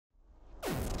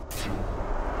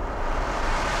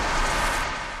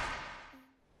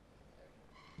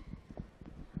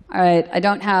All right, I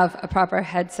don't have a proper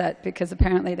headset because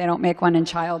apparently they don't make one in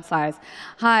child size.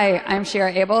 Hi, I'm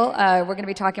Shira Abel. We're going to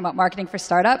be talking about marketing for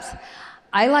startups.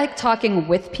 I like talking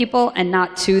with people and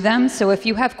not to them, so if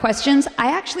you have questions,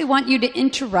 I actually want you to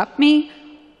interrupt me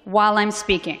while I'm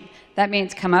speaking. That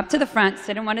means come up to the front,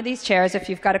 sit in one of these chairs if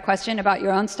you've got a question about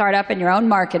your own startup and your own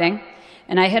marketing,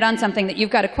 and I hit on something that you've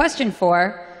got a question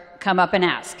for, come up and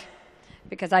ask.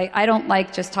 Because I don't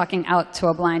like just talking out to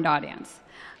a blind audience.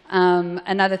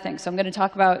 Another thing, so I'm going to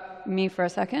talk about me for a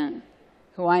second,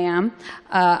 who I am.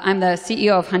 I'm the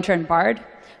CEO of Hunter & Bard.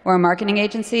 We're a marketing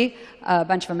agency, a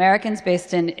bunch of Americans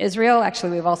based in Israel.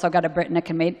 Actually, we've also got a Brit and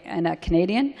a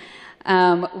Canadian.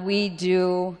 We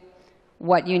do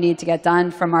what you need to get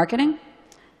done for marketing.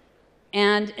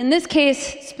 And in this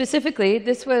case, specifically,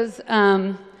 this was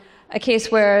a case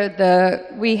where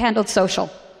we handled social.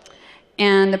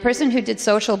 And the person who did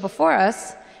social before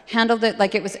us handled it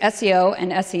like it was SEO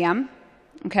and SEM,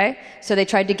 okay? So they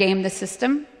tried to game the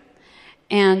system.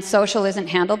 And social isn't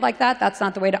handled like that. That's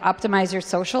not the way to optimize your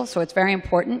social. So it's very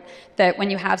important that when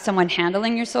you have someone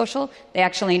handling your social, they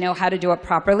actually know how to do it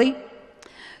properly.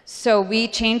 So we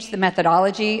changed the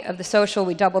methodology of the social.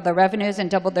 We doubled their revenues and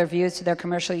doubled their views to their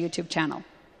commercial YouTube channel.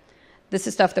 This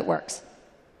is stuff that works.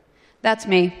 That's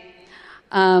me.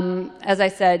 As I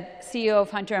said, CEO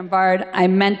of Hunter & Bard. I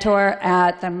mentor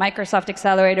at the Microsoft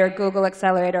Accelerator, Google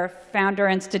Accelerator, Founder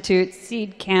Institute,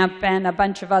 Seed Camp, and a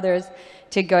bunch of others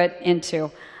to get into.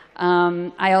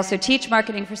 I also teach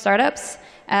marketing for startups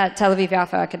at Tel Aviv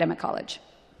Yaffa Academic College.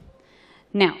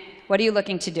 Now, what are you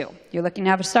looking to do? You're looking to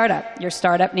have a startup. Your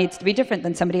startup needs to be different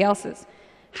than somebody else's.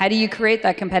 How do you create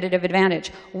that competitive advantage?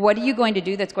 What are you going to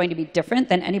do that's going to be different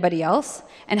than anybody else?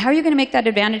 And how are you going to make that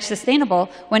advantage sustainable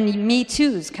when Me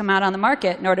Too's come out on the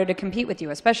market in order to compete with you,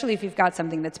 especially if you've got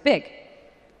something that's big?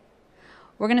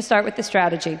 We're going to start with the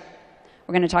strategy.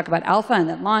 We're going to talk about alpha and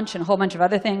then launch and a whole bunch of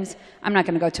other things. I'm not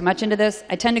going to go too much into this.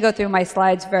 I tend to go through my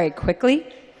slides very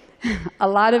quickly. A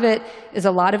lot of it is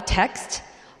a lot of text.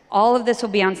 All of this will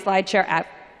be on SlideShare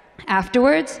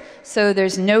afterwards, so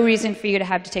there's no reason for you to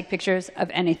have to take pictures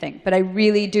of anything. But I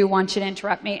really do want you to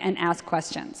interrupt me and ask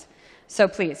questions. So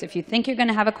please, if you think you're going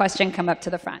to have a question, come up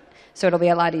to the front. So it'll be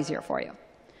a lot easier for you.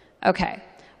 Okay,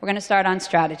 we're going to start on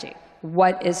strategy.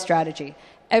 What is strategy?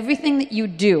 Everything that you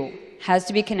do has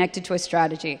to be connected to a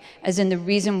strategy, as in the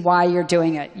reason why you're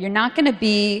doing it. You're not going to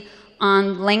be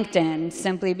on LinkedIn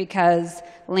simply because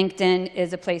LinkedIn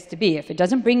is a place to be. If it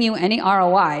doesn't bring you any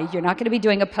ROI, you're not going to be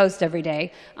doing a post every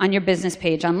day on your business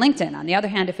page on LinkedIn. On the other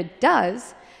hand, if it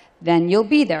does, then you'll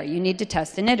be there. You need to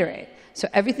test and iterate. So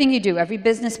everything you do, every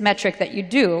business metric that you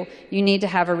do, you need to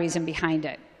have a reason behind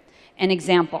it. An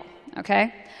example,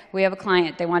 okay? We have a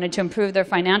client. They wanted to improve their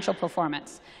financial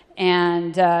performance.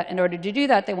 And in order to do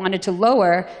that, they wanted to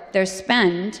lower their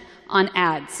spend on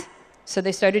ads. So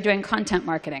they started doing content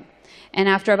marketing. And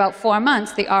after about 4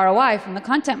 months, the ROI from the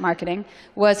content marketing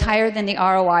was higher than the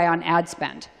ROI on ad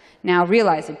spend. Now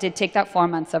realize it did take that 4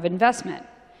 months of investment.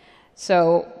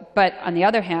 So, but on the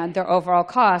other hand, their overall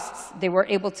costs, they were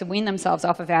able to wean themselves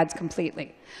off of ads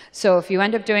completely. So if you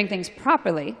end up doing things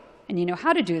properly, and you know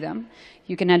how to do them,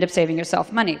 you can end up saving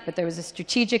yourself money. But there was a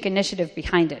strategic initiative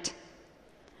behind it.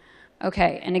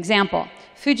 Okay, an example,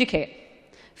 Fujicate.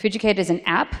 Fujicate is an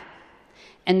app.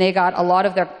 And they got a lot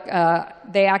of their,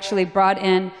 they actually brought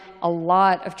in a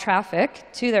lot of traffic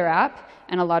to their app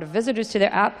and a lot of visitors to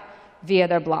their app via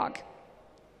their blog.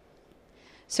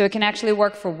 So it can actually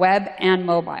work for web and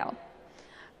mobile.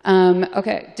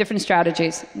 Okay, different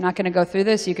strategies. I'm not going to go through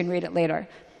this. You can read it later.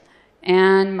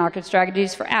 And market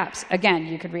strategies for apps. Again,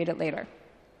 you could read it later.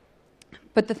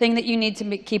 But the thing that you need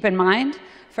to keep in mind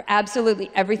for absolutely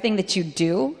everything that you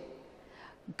do,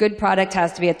 good product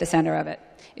has to be at the center of it.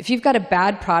 If you've got a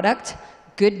bad product,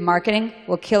 good marketing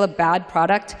will kill a bad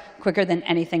product quicker than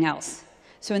anything else.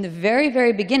 So in the very,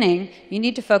 very beginning, you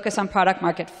need to focus on product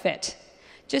market fit.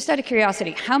 Just out of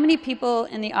curiosity, how many people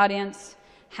in the audience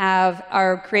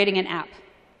are creating an app?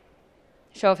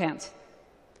 Show of hands.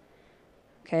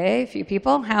 Okay, a few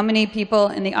people. How many people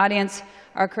in the audience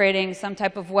are creating some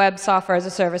type of web software as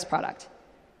a service product?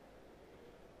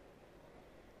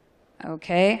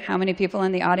 Okay, how many people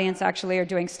in the audience actually are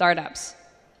doing startups?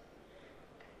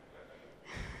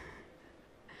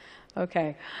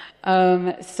 Okay,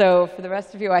 so for the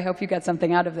rest of you, I hope you got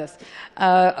something out of this.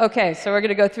 Okay, so we're going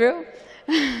to go through.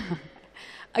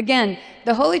 Again,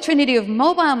 the holy trinity of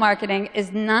mobile marketing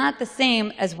is not the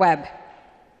same as web.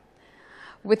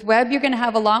 With web, you're going to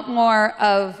have a lot more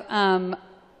of,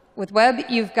 with web,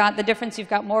 you've got the difference, you've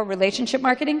got more relationship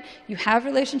marketing. You have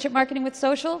relationship marketing with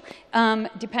social,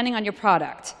 depending on your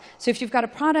product. So if you've got a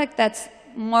product that's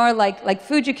more like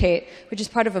Fujicate, which is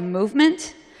part of a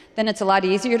movement, then it's a lot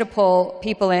easier to pull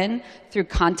people in through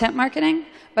content marketing.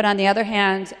 But on the other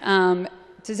hand,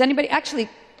 does anybody actually,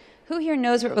 who here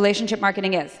knows what relationship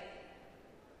marketing is?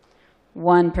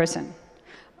 One person.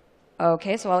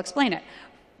 Okay, so I'll explain it.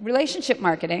 Relationship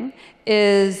marketing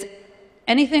is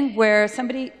anything where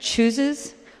somebody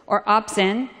chooses or opts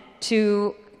in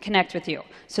to connect with you.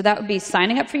 So that would be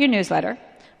signing up for your newsletter,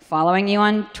 following you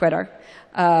on Twitter,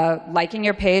 liking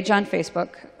your page on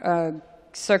Facebook,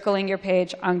 circling your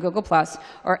page on Google+,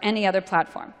 or any other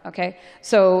platform, okay?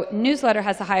 So newsletter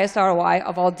has the highest ROI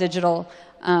of all digital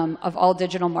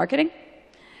marketing,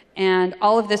 and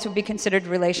all of this would be considered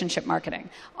relationship marketing.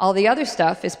 All the other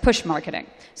stuff is push marketing.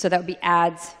 So that would be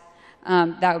ads,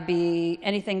 that would be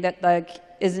anything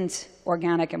that isn't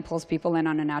organic and pulls people in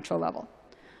on a natural level.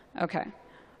 Okay,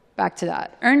 back to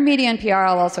that. Earned media and PR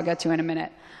I'll also get to in a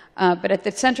minute. But at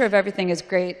the center of everything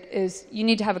is you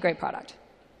need to have a great product.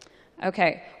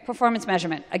 Okay, performance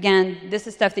measurement. Again, this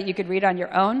is stuff that you could read on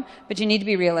your own, but you need to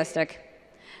be realistic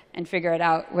and figure it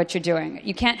out what you're doing.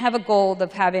 You can't have a goal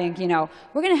of having,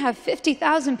 we're going to have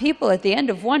 50,000 people at the end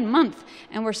of 1 month,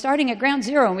 and we're starting at ground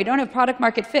zero, and we don't have product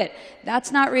market fit.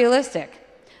 That's not realistic.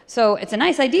 So it's a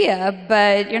nice idea,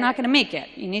 but you're not going to make it.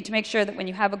 You need to make sure that when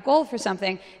you have a goal for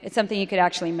something, it's something you could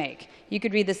actually make. You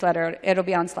could read this letter. It'll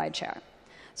be on SlideShare.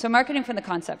 So marketing from the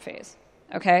concept phase.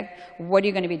 Okay? What are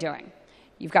you going to be doing?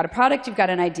 You've got a product. You've got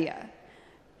an idea.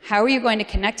 How are you going to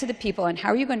connect to the people, and how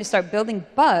are you going to start building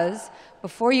buzz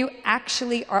before you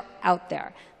actually are out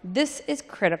there? This is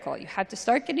critical. You have to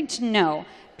start getting to know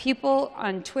people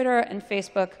on Twitter and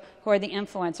Facebook who are the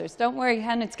influencers. Don't worry,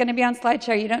 Hen, it's going to be on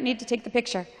SlideShare. You don't need to take the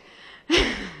picture.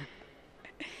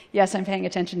 Yes, I'm paying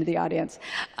attention to the audience.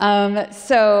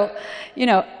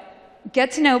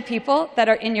 Get to know people that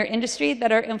are in your industry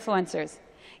that are influencers.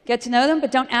 Get to know them,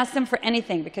 but don't ask them for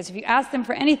anything, because if you ask them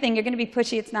for anything, you're going to be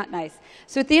pushy. It's not nice.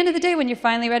 So at the end of the day, when you're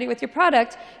finally ready with your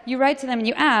product, you write to them and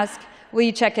you ask, will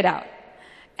you check it out?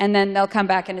 And then they'll come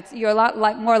back, and you're a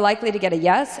lot more likely to get a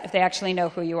yes if they actually know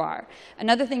who you are.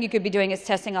 Another thing you could be doing is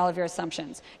testing all of your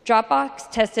assumptions. Dropbox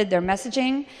tested their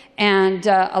messaging and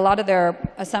a lot of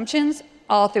their assumptions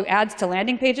all through ads to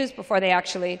landing pages before they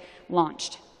actually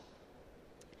launched.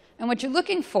 And what you're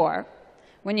looking for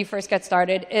when you first get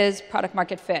started is product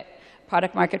market fit.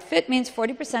 Product market fit means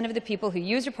 40% of the people who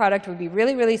use your product would be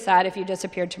really, really sad if you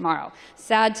disappeared tomorrow.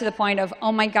 Sad to the point of,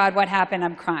 oh my God, what happened?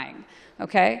 I'm crying.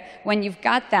 Okay? When you've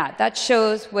got that, that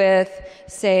shows with,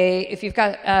 say, if you've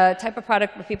got a type of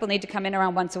product where people need to come in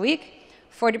around once a week,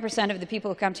 40% of the people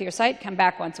who come to your site come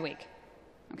back once a week.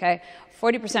 Okay?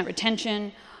 40%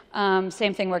 retention.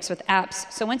 Same thing works with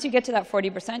apps. So once you get to that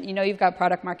 40%, you know you've got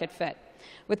product market fit.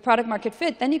 With product market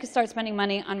fit, then you can start spending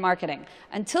money on marketing.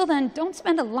 Until then, don't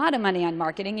spend a lot of money on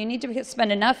marketing. You need to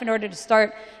spend enough in order to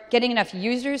start getting enough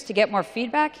users to get more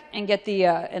feedback and get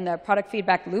the product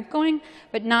feedback loop going,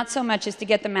 but not so much as to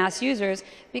get the mass users,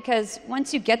 because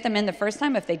once you get them in the first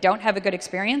time, if they don't have a good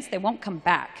experience, they won't come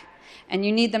back, and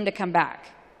you need them to come back.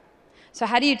 So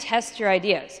how do you test your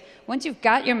ideas? Once you've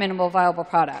got your minimal viable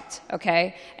product,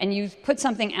 okay, and you've put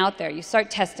something out there, you start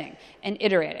testing and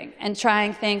iterating and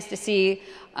trying things to see,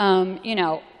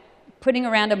 putting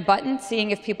a random button,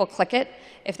 seeing if people click it.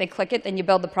 If they click it, then you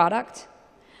build the product.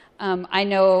 I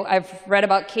know I've read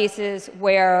about cases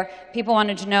where people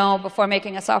wanted to know before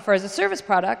making a software as a service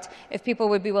product if people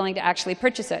would be willing to actually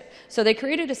purchase it. So they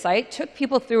created a site, took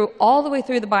people through all the way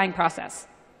through the buying process,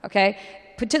 okay,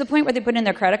 to the point where they put in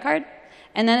their credit card.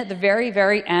 And then at the very,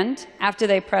 very end, after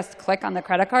they pressed click on the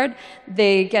credit card,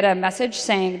 they get a message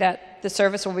saying that the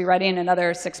service will be ready in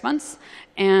another 6 months,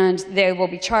 and they will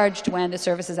be charged when the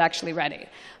service is actually ready.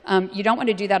 You don't want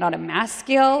to do that on a mass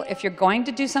scale. If you're going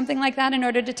to do something like that in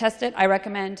order to test it, I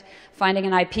recommend finding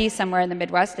an IP somewhere in the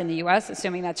Midwest in the US,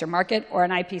 assuming that's your market, or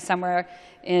an IP somewhere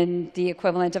in the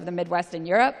equivalent of the Midwest in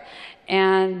Europe,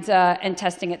 and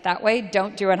testing it that way.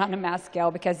 Don't do it on a mass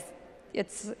scale, because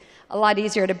it's a lot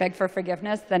easier to beg for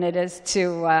forgiveness than it is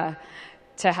to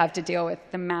have to deal with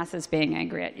the masses being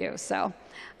angry at you. So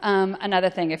another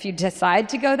thing, if you decide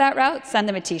to go that route, send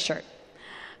them a T-shirt.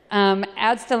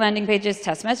 Ads to landing pages,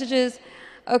 test messages,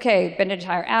 okay, build an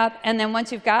entire app, and then once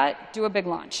you've got, do a big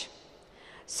launch.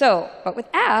 So, but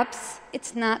with apps,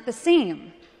 it's not the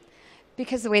same,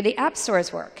 because the way the app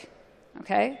stores work,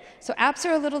 okay? So apps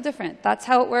are a little different. That's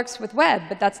how it works with web,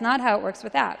 but that's not how it works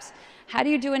with apps. How do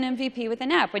you do an MVP with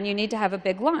an app when you need to have a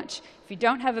big launch? If you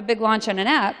don't have a big launch on an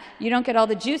app, you don't get all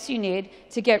the juice you need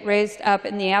to get raised up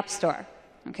in the App Store.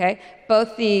 Okay?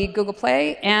 Both the Google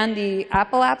Play and the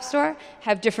Apple App Store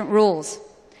have different rules.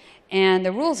 And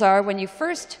the rules are, when you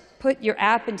first put your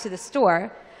app into the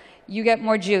store, you get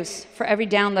more juice for every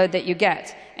download that you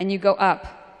get, and you go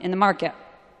up in the market.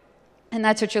 And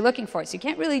that's what you're looking for. So you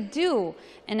can't really do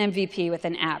an MVP with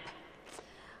an app.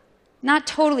 Not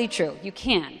totally true. You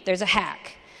can. There's a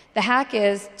hack. The hack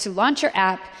is to launch your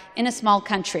app in a small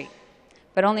country,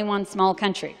 but only one small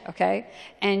country, okay?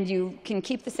 And you can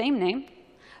keep the same name,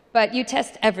 but you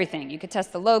test everything. You could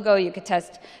test the logo. You could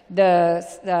test the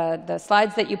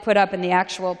slides that you put up in the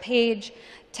actual page.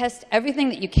 Test everything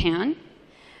that you can.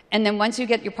 And then once you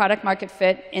get your product market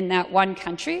fit in that one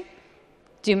country,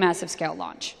 do massive scale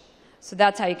launch. So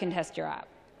that's how you can test your app.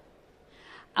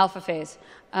 Alpha phase.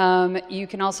 You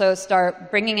can also start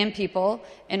bringing in people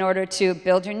in order to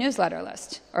build your newsletter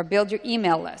list or build your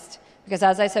email list. Because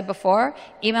as I said before,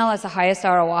 email has the highest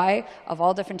ROI of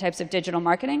all different types of digital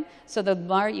marketing. So the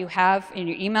more you have in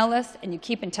your email list and you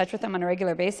keep in touch with them on a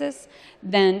regular basis,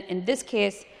 then in this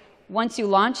case, once you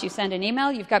launch, you send an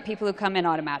email, you've got people who come in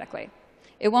automatically.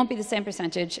 It won't be the same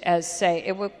percentage as, say,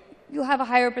 you'll have a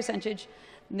higher percentage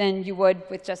than you would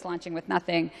with just launching with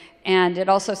nothing. And it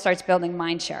also starts building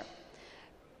mind share.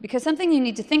 Because something you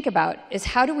need to think about is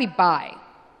how do we buy?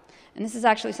 And this is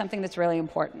actually something that's really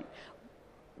important.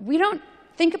 We don't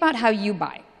think about how you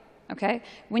buy, okay?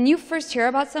 When you first hear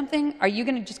about something, are you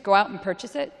going to just go out and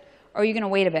purchase it? Or are you going to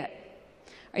wait a bit?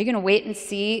 Are you going to wait and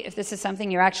see if this is something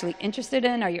you're actually interested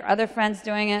in? Are your other friends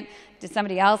doing it? Did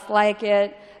somebody else like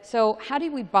it? So how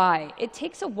do we buy? It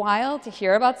takes a while to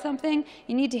hear about something.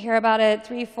 You need to hear about it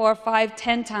 3, 4, 5,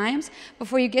 10 times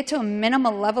before you get to a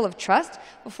minimal level of trust,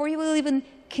 before you will even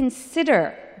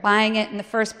consider buying it in the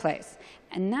first place.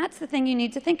 And that's the thing you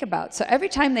need to think about. So every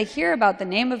time they hear about the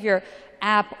name of your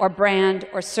app or brand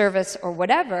or service or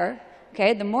whatever,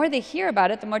 okay, the more they hear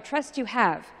about it, the more trust you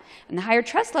have. And the higher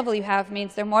trust level you have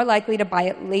means they're more likely to buy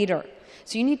it later.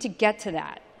 So you need to get to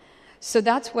that. So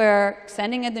that's where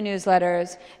sending in the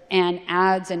newsletters and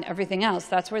ads and everything else,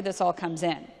 that's where this all comes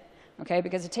in. Okay,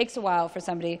 because it takes a while for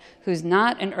somebody who's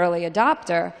not an early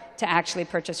adopter to actually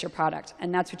purchase your product.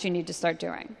 And that's what you need to start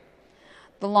doing.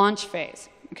 The launch phase.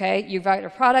 Okay, you've got your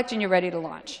product and you're ready to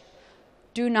launch.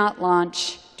 Do not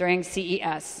launch during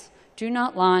CES. Do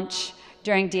not launch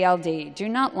during DLD. Do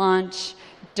not launch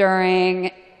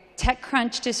during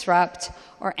TechCrunch Disrupt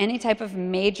or any type of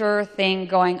major thing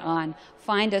going on.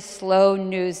 Find a slow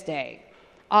news day.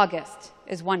 August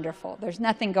is wonderful. There's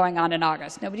nothing going on in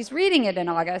August. Nobody's reading it in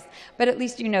August, but at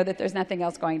least you know that there's nothing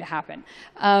else going to happen.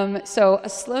 So a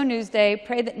slow news day,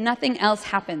 pray that nothing else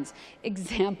happens.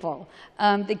 Example,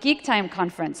 the Geek Time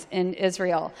conference in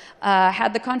Israel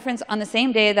had the conference on the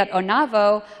same day that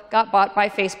Onavo got bought by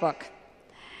Facebook.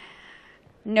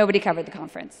 Nobody covered the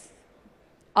conference.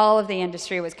 All of the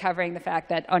industry was covering the fact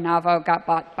that Onavo got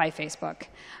bought by Facebook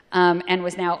and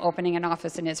was now opening an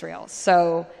office in Israel.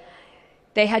 So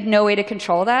they had no way to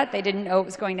control that. They didn't know it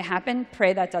was going to happen.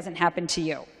 Pray that doesn't happen to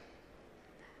you.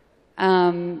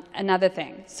 Another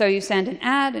thing. So you send an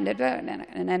ad and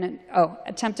then,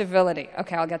 attemptability.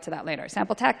 OK, I'll get to that later.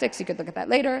 Sample tactics, you could look at that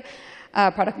later.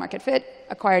 Product market fit,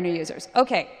 acquire new users.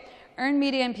 OK, earned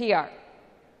media and PR.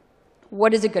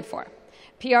 What is it good for?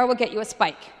 PR will get you a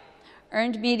spike.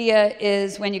 Earned media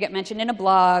is when you get mentioned in a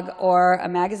blog or a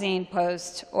magazine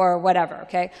post or whatever,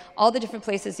 okay? All the different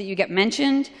places that you get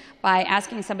mentioned by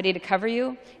asking somebody to cover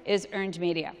you is earned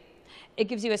media. It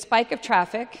gives you a spike of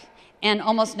traffic and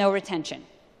almost no retention,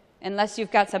 unless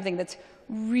you've got something that's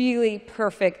really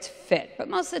perfect fit. But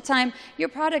most of the time, your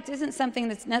product isn't something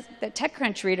that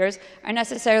TechCrunch readers are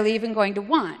necessarily even going to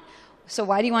want. So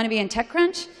why do you want to be in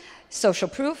TechCrunch? Social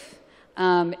proof.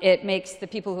 It makes the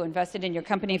people who invested in your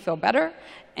company feel better,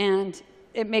 and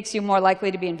it makes you more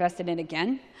likely to be invested in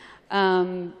again.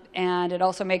 And it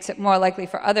also makes it more likely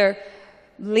for other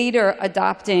later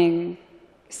adopting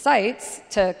sites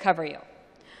to cover you.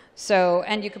 So,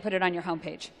 and you can put it on your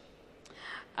homepage.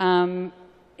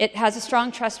 It has a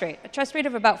strong trust rate, a trust rate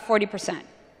of about 40%.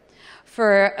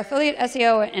 For affiliate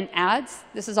SEO and ads,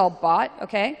 this is all bought,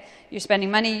 okay? You're spending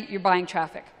money, you're buying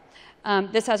traffic.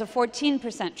 This has a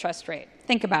 14% trust rate.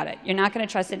 Think about it. You're not going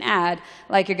to trust an ad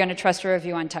like you're going to trust a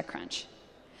review on TechCrunch.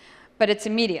 But it's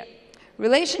immediate.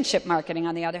 Relationship marketing,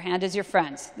 on the other hand, is your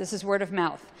friends. This is word of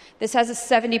mouth. This has a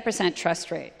 70%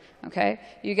 trust rate. Okay?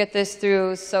 You get this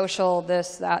through social,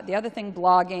 this, that, the other thing,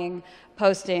 blogging,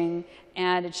 posting,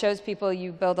 and it shows people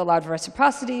you build a lot of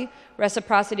reciprocity.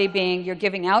 Reciprocity being you're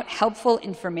giving out helpful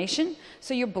information.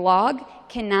 So your blog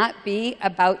cannot be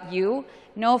about you.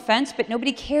 No offense, but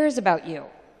nobody cares about you.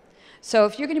 So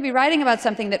if you're going to be writing about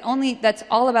something that's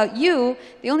all about you,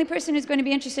 the only person who's going to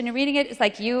be interested in reading it is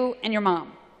like you and your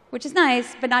mom. which is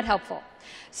nice, but not helpful.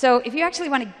 So if you actually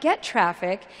want to get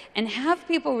traffic and have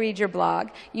people read your blog,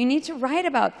 you need to write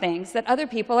about things that other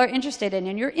people are interested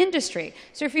in your industry.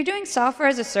 So if you're doing software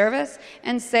as a service,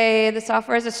 and say the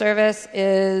software as a service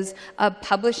is a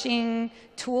publishing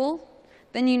tool,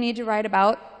 then you need to write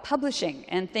about publishing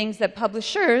and things that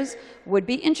publishers would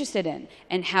be interested in,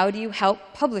 and how do you help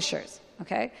publishers.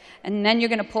 Okay? And then you're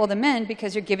going to pull them in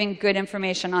because you're giving good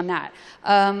information on that.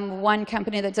 One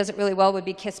company that does it really well would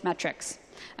be Kissmetrics.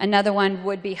 Another one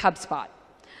would be HubSpot.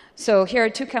 So here are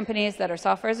two companies that are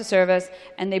software as a service,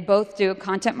 and they both do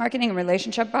content marketing and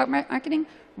relationship marketing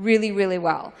really, really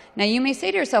well. Now, you may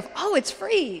say to yourself, oh, it's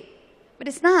free. But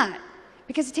it's not,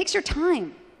 because it takes your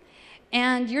time.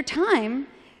 And your time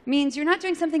means you're not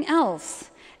doing something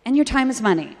else, and your time is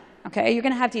money. Okay? You're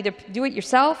going to have to either do it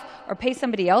yourself or pay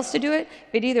somebody else to do it,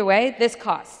 but either way, this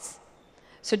costs.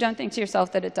 So don't think to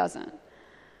yourself that it doesn't.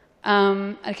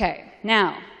 Okay,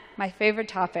 now, my favorite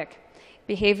topic,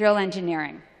 behavioral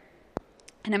engineering.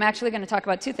 And I'm actually going to talk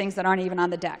about two things that aren't even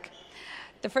on the deck.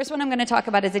 The first one I'm going to talk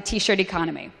about is a t-shirt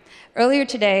economy. Earlier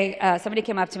today, somebody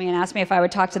came up to me and asked me if I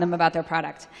would talk to them about their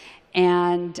product.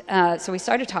 And so we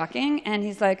started talking, and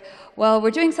he's like, well, we're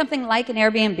doing something like an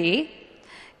Airbnb,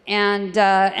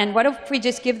 and what if we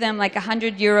just give them like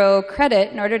 €100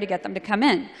 credit in order to get them to come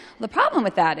in? Well, the problem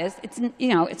with that is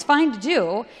it's fine to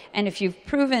do, and if you've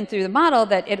proven through the model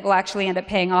that it will actually end up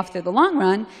paying off through the long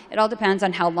run, it all depends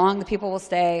on how long the people will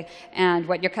stay and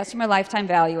what your customer lifetime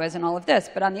value is and all of this.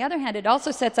 But on the other hand, it also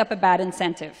sets up a bad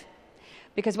incentive.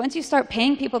 Because once you start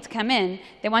paying people to come in,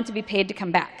 they want to be paid to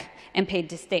come back and paid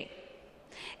to stay.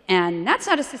 And that's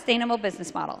not a sustainable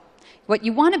business model. What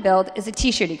you want to build is a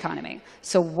t-shirt economy.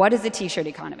 So what is a t-shirt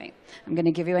economy? I'm going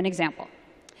to give you an example.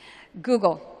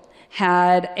 Google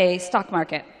had a stock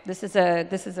market. This is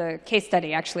a case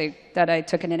study, actually, that I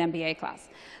took in an MBA class.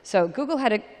 So Google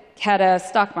had a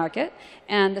stock market,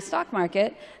 and the stock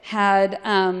market had,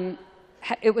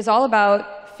 it was all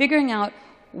about figuring out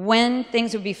when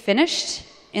things would be finished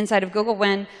inside of Google,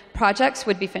 when projects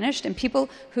would be finished, and people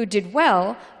who did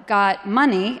well got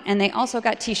money, and they also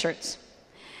got t-shirts.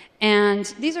 And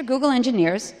these are Google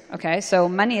engineers, okay, so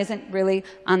money isn't really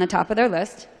on the top of their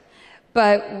list.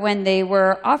 But when they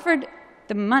were offered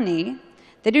the money,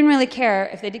 they didn't really care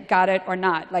if they got it or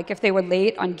not. Like if they were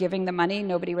late on giving the money,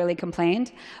 nobody really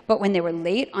complained. But when they were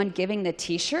late on giving the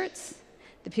t-shirts,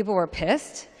 the people were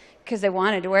pissed because they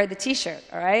wanted to wear the t-shirt,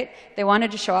 all right? They wanted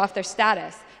to show off their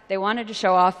status. They wanted to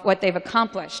show off what they've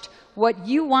accomplished. What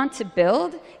you want to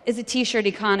build is a t-shirt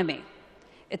economy.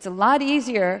 It's a lot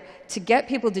easier to get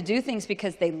people to do things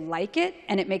because they like it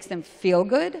and it makes them feel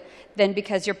good than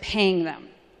because you're paying them.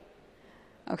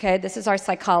 Okay, this is our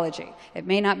psychology. It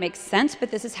may not make sense,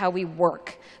 but this is how we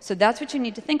work. So that's what you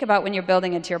need to think about when you're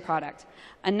building into your product.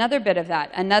 Another bit of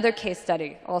that, another case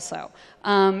study also.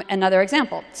 Another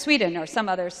example, Sweden or some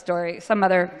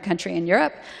other country in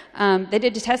Europe, they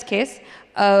did a test case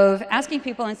of asking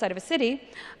people inside of a city,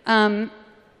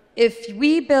 if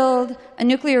we build a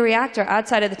nuclear reactor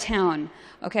outside of the town,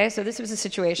 okay, so this was a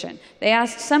situation. They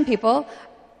asked some people,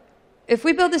 if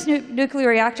we build this nuclear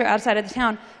reactor outside of the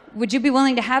town, would you be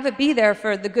willing to have it be there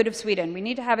for the good of Sweden? We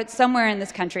need to have it somewhere in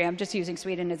this country. I'm just using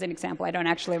Sweden as an example. I don't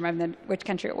actually remember which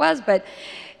country it was, but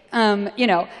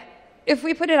if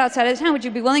we put it outside of the town, would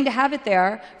you be willing to have it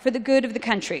there for the good of the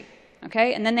country?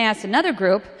 Okay, and then they asked another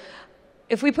group,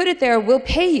 if we put it there, we'll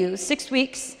pay you 6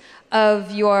 weeks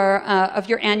of your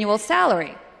annual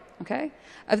salary, okay?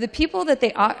 Of the people that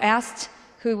they asked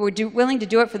who were willing to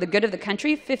do it for the good of the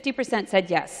country, 50% said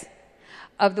yes.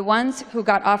 Of the ones who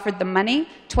got offered the money,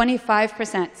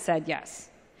 25% said yes.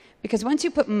 Because once you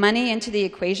put money into the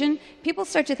equation, people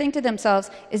start to think to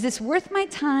themselves, is this worth my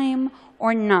time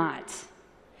or not?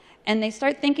 And they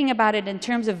start thinking about it in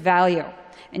terms of value.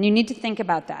 And you need to think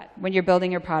about that when you're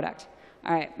building your product.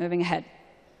 All right, moving ahead.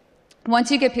 Once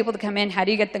you get people to come in, how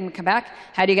do you get them to come back?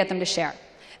 How do you get them to share?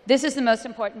 This is the most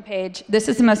important page. This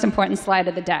is the most important slide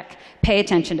of the deck. Pay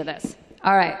attention to this.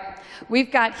 All right.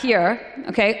 We've got here,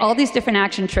 okay, all these different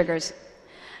action triggers.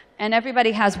 And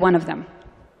everybody has one of them.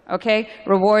 Okay?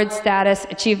 Reward, status,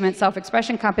 achievement,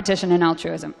 self-expression, competition, and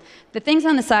altruism. The things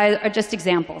on the side are just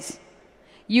examples.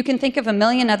 You can think of a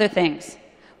million other things.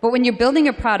 But when you're building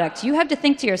a product, you have to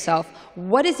think to yourself,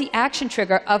 what is the action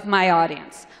trigger of my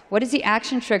audience? What is the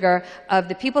action trigger of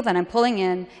the people that I'm pulling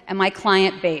in and my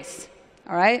client base?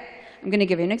 All right? I'm going to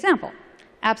give you an example.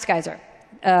 AppsGeyser.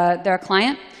 They're a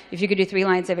client. If you could do 3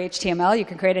 lines of HTML, you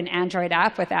can create an Android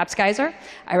app with AppsGeyser.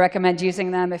 I recommend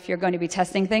using them if you're going to be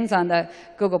testing things on the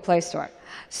Google Play Store.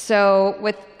 So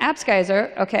with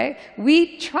AppsGeyser, okay,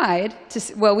 we tried to,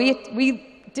 well, we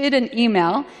did an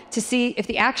email to see if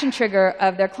the action trigger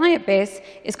of their client base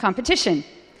is competition.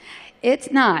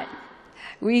 It's not.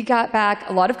 We got back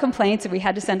a lot of complaints, and we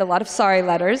had to send a lot of sorry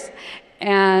letters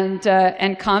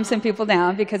and calm some people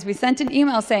down, because we sent an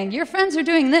email saying, your friends are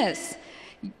doing this.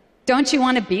 Don't you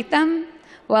want to beat them?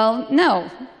 Well, no,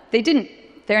 they didn't.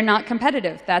 They're not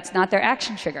competitive. That's not their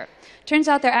action trigger. Turns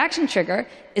out their action trigger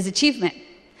is achievement.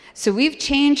 So we've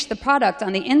changed the product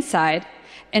on the inside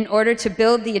in order to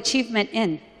build the achievement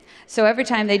in. So every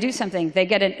time they do something, they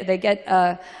get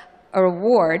a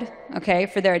reward, okay,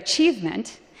 for their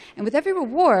achievement. And with every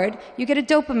reward, you get a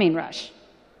dopamine rush.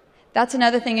 That's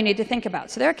another thing you need to think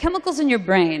about. So there are chemicals in your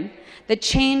brain that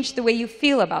change the way you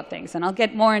feel about things, and I'll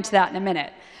get more into that in a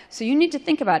minute. So you need to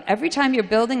think about, every time you're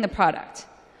building the product,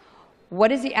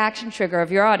 what is the action trigger of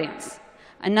your audience?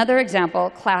 Another example,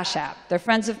 Clash App. They're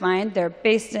friends of mine. They're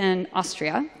based in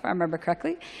Austria, if I remember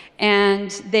correctly,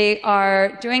 and they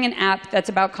are doing an app that's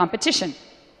about competition.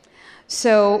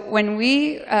 So when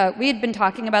we had been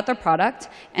talking about their product,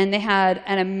 and they had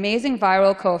an amazing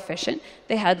viral coefficient,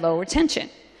 they had low retention.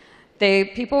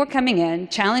 People were coming in,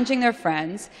 challenging their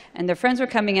friends, and their friends were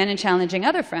coming in and challenging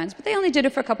other friends, but they only did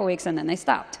it for a couple weeks and then they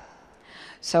stopped.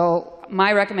 So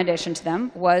my recommendation to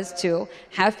them was to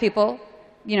have people,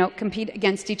 compete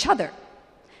against each other.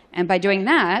 And by doing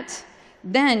that,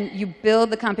 then you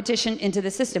build the competition into the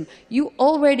system. You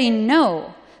already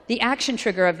know the action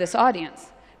trigger of this audience,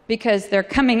 because they're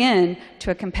coming in to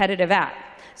a competitive app.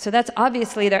 So that's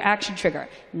obviously their action trigger.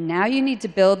 Now you need to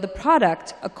build the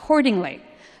product accordingly.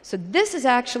 So this is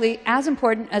actually as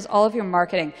important as all of your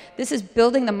marketing. This is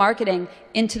building the marketing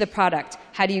into the product.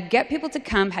 How do you get people to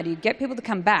come? How do you get people to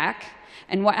come back?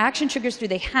 And what action triggers do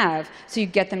they have so you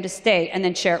get them to stay and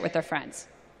then share it with their friends?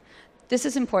 This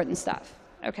is important stuff.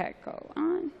 Okay, go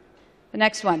on. The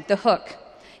next one, the hook.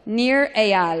 Nir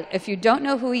Eyal. If you don't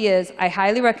know who he is, I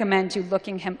highly recommend you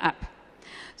looking him up.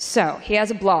 So he has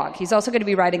a blog. He's also going to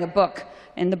be writing a book,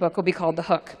 and the book will be called The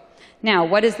Hook. Now,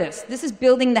 what is this? This is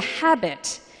building the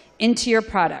habit into your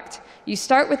product. You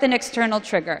start with an external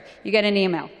trigger. You get an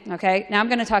email, okay? Now I'm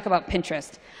going to talk about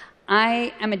Pinterest.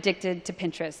 I am addicted to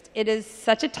Pinterest. It is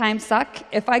such a time suck.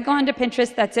 If I go onto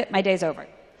Pinterest, that's it, my day's over.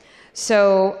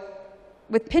 So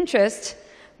with Pinterest,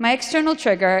 my external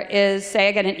trigger is, say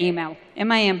I get an email in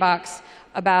my inbox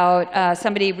about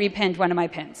somebody repinned one of my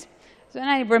pins. So then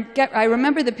I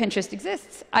remember that Pinterest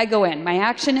exists. I go in. My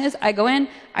action is I go in,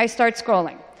 I start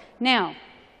scrolling. Now,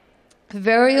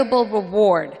 variable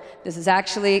reward. This is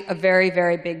actually a very,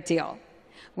 very big deal.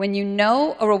 When you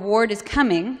know a reward is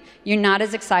coming, you're not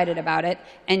as excited about it,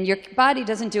 and your body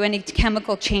doesn't do any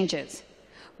chemical changes.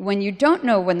 When you don't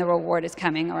know when the reward is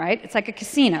coming, all right, it's like a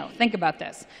casino. Think about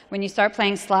this. When you start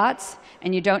playing slots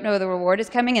and you don't know the reward is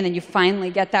coming, and then you finally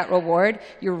get that reward,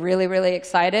 you're really, really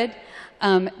excited.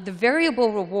 The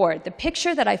variable reward, the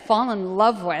picture that I fall in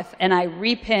love with and I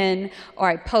repin, or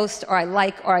I post, or I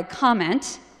like, or I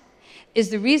comment, is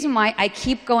the reason why I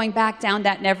keep going back down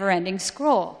that never-ending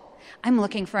scroll. I'm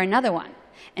looking for another one.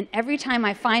 And every time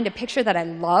I find a picture that I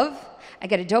love, I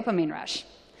get a dopamine rush.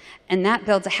 And that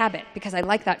builds a habit, because I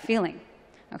like that feeling,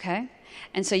 okay?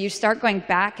 And so you start going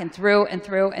back and through and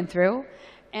through and through,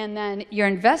 and then your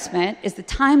investment is the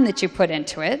time that you put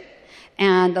into it,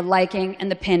 and the liking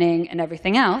and the pinning and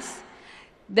everything else.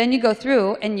 Then you go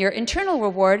through, and your internal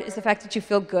reward is the fact that you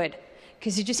feel good,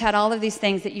 because you just had all of these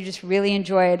things that you just really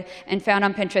enjoyed and found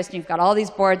on Pinterest, and you've got all these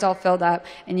boards all filled up,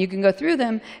 and you can go through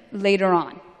them later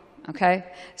on, okay?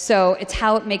 So it's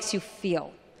how it makes you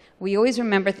feel. We always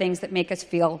remember things that make us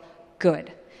feel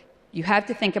good. You have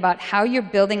to think about how you're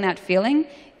building that feeling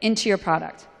into your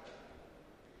product.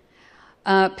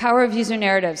 Power of user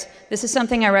narratives. This is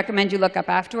something I recommend you look up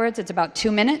afterwards. It's about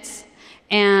 2 minutes.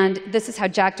 And this is how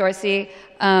Jack Dorsey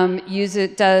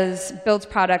builds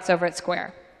products over at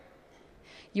Square.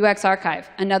 UX Archive,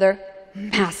 another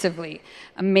massively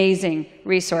amazing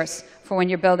resource for when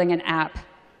you're building an app.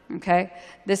 Okay?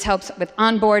 This helps with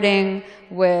onboarding,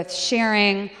 with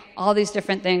sharing, all these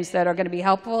different things that are going to be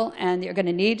helpful and you're going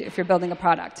to need if you're building a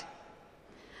product.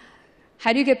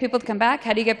 How do you get people to come back?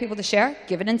 How do you get people to share?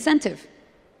 Give an incentive.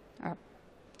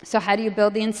 So how do you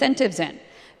build the incentives in?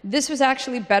 This was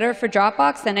actually better for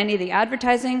Dropbox than any of the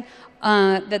advertising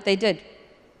that they did.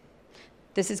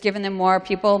 This has given them more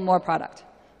people, more product.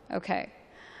 Okay.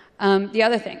 The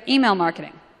other thing, email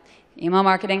marketing. Email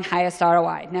marketing, highest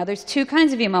ROI. Now, there's two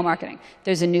kinds of email marketing.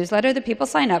 There's a newsletter that people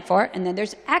sign up for, and then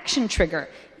there's action trigger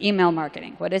email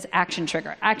marketing. What is action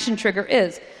trigger? Action trigger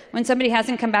is when somebody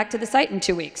hasn't come back to the site in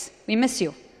 2 weeks. We miss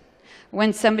you.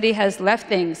 When somebody has left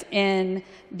things in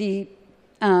the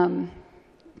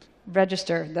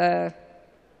register, the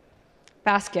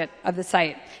basket of the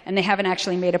site and they haven't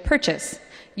actually made a purchase.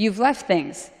 You've left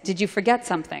things. Did you forget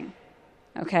something?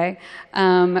 Okay?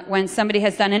 When somebody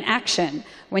has done an action,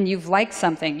 when you've liked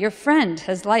something, your friend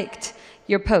has liked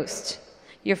your post.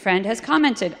 Your friend has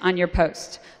commented on your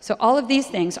post. So all of these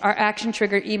things are action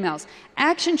trigger emails.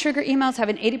 Action trigger emails have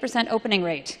an 80% opening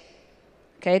rate.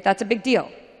 Okay? That's a big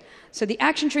deal. So the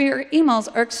action trigger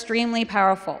emails are extremely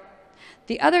powerful.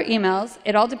 The other emails,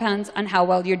 it all depends on how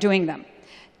well you're doing them.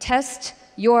 Test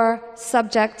your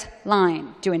subject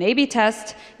line. Do an A/B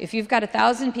test. If you've got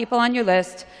 1,000 people on your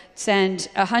list, send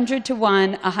 100 to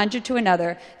one, 100 to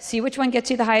another, see which one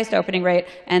gets you the highest opening rate,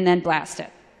 and then blast it.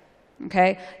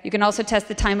 Okay? You can also test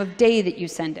the time of day that you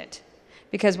send it,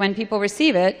 because when people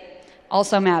receive it,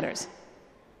 also matters.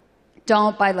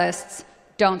 Don't buy lists.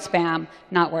 Don't spam.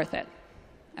 Not worth it.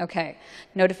 Okay.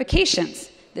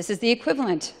 Notifications. This is the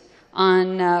equivalent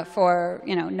for,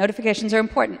 notifications are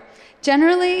important.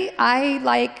 Generally, I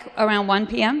like around 1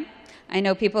 p.m. I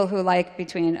know people who like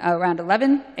between around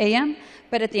 11 a.m.,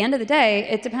 but at the end of the day,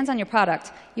 it depends on your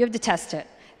product. You have to test it.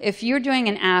 If you're doing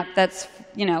an app that's,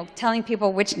 telling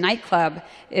people which nightclub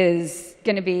is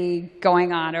going to be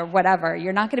going on or whatever,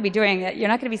 you're not going to be doing it. You're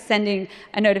not going to be sending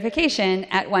a notification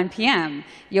at 1 p.m.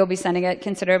 You'll be sending it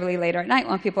considerably later at night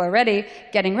when people are ready,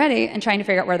 getting ready, and trying to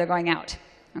figure out where they're going out.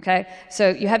 Okay? So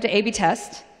you have to A/B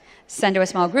test, send to a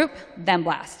small group, then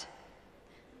blast.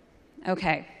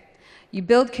 Okay. You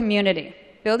build community.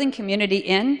 Building community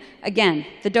in, again,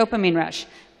 the dopamine rush.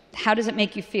 How does it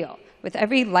make you feel? With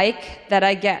every like that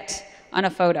I get on a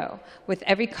photo, with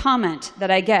every comment that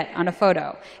I get on a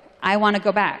photo, I want to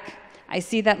go back. I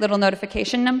see that little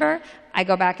notification number, I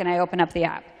go back and I open up the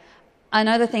app.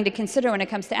 Another thing to consider when it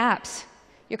comes to apps,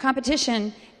 your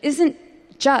competition isn't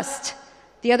just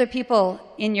the other people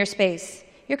in your space.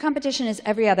 Your competition is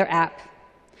every other app.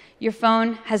 Your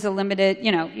phone has a limited,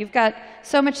 you've got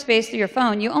so much space through your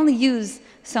phone, you only use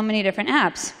so many different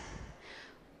apps.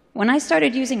 When I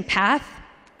started using Path,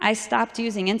 I stopped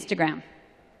using Instagram.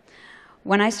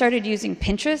 When I started using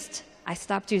Pinterest, I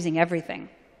stopped using everything.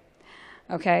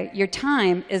 Okay? Your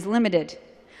time is limited.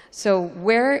 So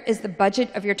where is the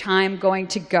budget of your time going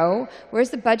to go? Where's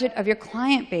the budget of your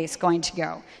client base going to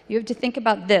go? You have to think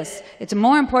about this. It's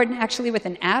more important actually with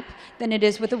an app than it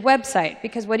is with a website,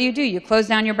 because what do? You close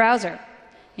down your browser.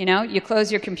 You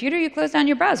close your computer, you close down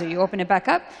your browser. You open it back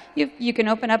up, you can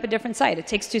open up a different site. It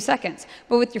takes 2 seconds.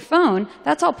 But with your phone,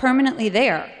 that's all permanently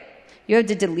there. You have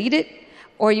to delete it,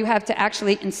 or you have to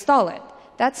actually install it.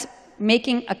 That's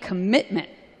making a commitment.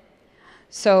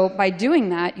 So by doing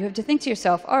that, you have to think to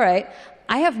yourself, all right,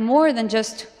 I have more than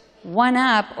just 1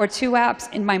 app or 2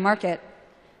 apps in my market,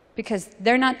 because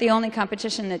they're not the only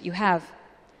competition that you have.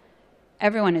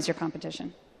 Everyone is your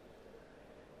competition.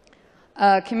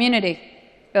 Community,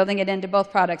 building it into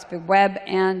both products, both web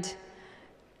and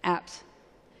apps.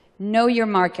 Know your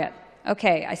market.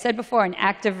 Okay, I said before, an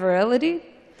active virility.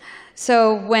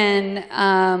 So when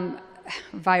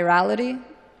virality,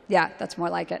 yeah, that's more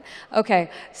like it. Okay,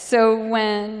 so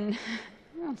when,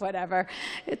 whatever,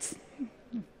 it's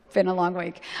been a long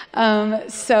week.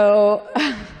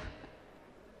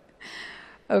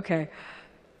 Okay,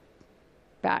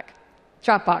 back.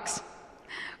 Dropbox.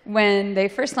 When they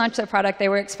first launched their product, they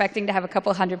were expecting to have a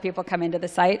couple hundred people come into the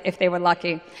site if they were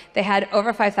lucky. They had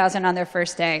over 5,000 on their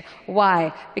first day.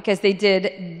 Why? Because they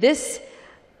did this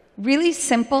really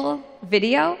simple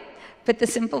video, but the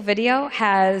simple video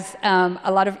has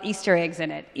a lot of Easter eggs in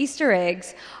it. Easter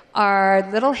eggs are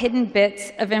little hidden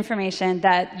bits of information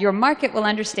that your market will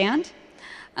understand.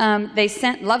 They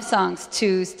sent love songs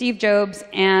to Steve Jobs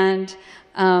and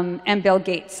Bill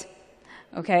Gates.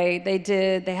 Okay,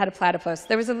 they had a platypus.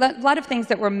 There was a lot of things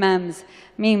that were memes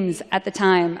at the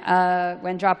time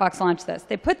when Dropbox launched this.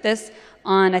 They put this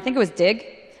on, I think it was Dig,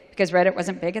 because Reddit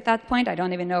wasn't big at that point. I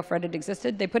don't even know if Reddit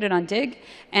existed. They put it on Dig,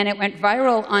 and it went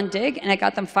viral on Dig, and it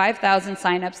got them 5,000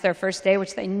 signups their first day,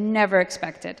 which they never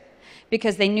expected,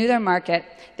 because they knew their market.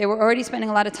 They were already spending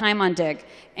a lot of time on Dig,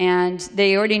 and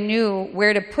they already knew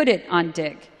where to put it on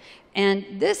Dig.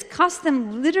 And this cost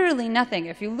them literally nothing.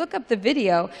 If you look up the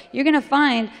video, you're going to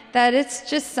find that it's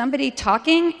just somebody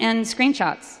talking and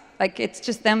screenshots. Like, it's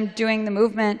just them doing the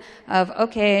movement of,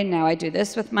 okay, now I do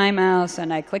this with my mouse,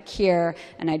 and I click here,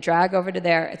 and I drag over to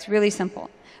there. It's really simple.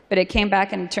 But it came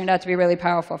back and it turned out to be really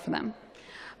powerful for them.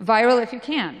 Viral if you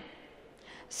can.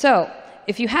 So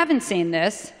if you haven't seen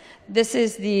this, this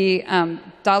is the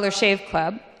Dollar Shave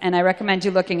Club, and I recommend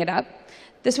you looking it up.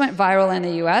 This went viral in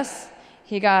the US.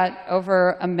 He got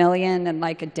over 1 million in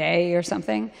like a day or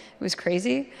something. It was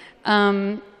crazy.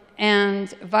 And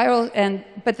viral,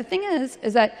 but the thing is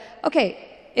that,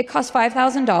 okay, it cost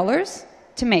 $5,000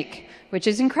 to make, which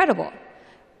is incredible.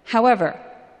 However,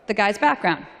 the guy's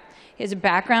background. He has a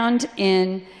background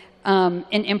in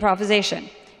improvisation.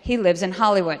 He lives in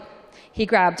Hollywood. He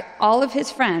grabbed all of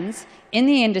his friends in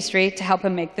the industry to help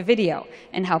him make the video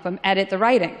and help him edit the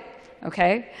writing.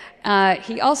 Okay?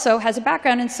 He also has a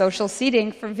background in social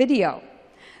seeding for video.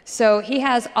 So he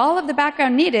has all of the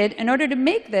background needed in order to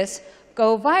make this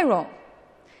go viral.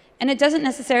 And it doesn't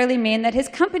necessarily mean that his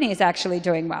company is actually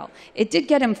doing well. It did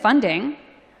get him funding,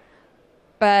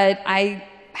 but I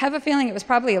have a feeling it was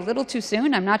probably a little too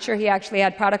soon. I'm not sure he actually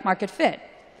had product market fit.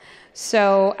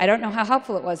 So I don't know how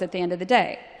helpful it was at the end of the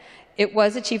day. It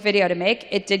was a cheap video to make.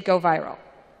 It did go viral.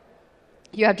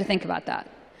 You have to think about that.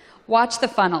 Watch the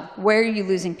funnel. Where are you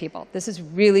losing people? This is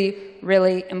really,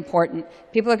 really important.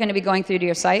 People are going to be going through to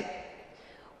your site.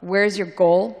 Where's your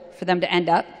goal for them to end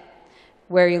up?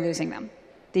 Where are you losing them?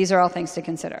 These are all things to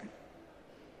consider.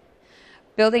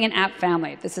 Building an app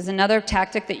family. This is another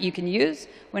tactic that you can use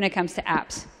when it comes to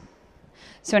apps.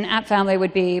 So an app family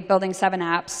would be building 7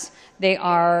 apps. They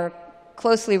are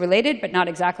closely related, but not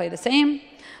exactly the same.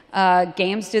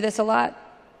 Games do this a lot.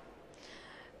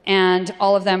 And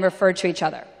all of them refer to each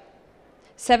other.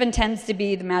 7 tends to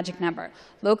be the magic number.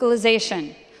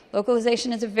 Localization.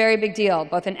 Localization is a very big deal,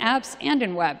 both in apps and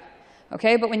in web.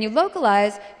 Okay? But when you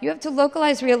localize, you have to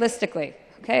localize realistically.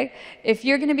 Okay? If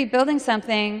you're going to be building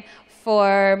something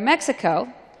for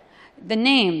Mexico, the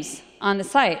names on the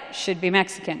site should be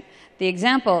Mexican. The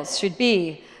examples should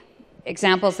be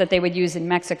examples that they would use in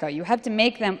Mexico. You have to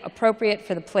make them appropriate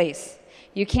for the place.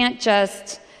 You can't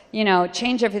just,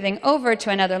 change everything over to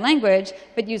another language,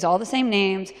 but use all the same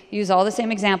names, use all the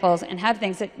same examples, and have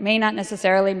things that may not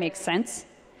necessarily make sense.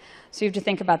 So you have to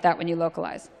think about that when you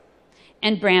localize.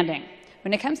 And branding.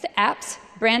 When it comes to apps,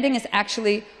 branding is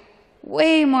actually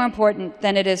way more important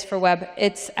than it is for web.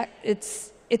 It's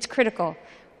critical.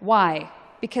 Why?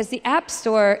 Because the App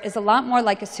Store is a lot more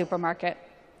like a supermarket.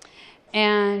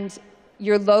 And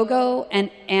your logo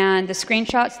and the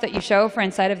screenshots that you show for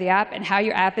inside of the app and how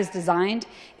your app is designed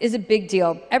is a big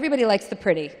deal. Everybody likes the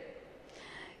pretty.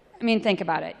 I mean, think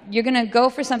about it. You're going to go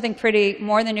for something pretty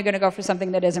more than you're going to go for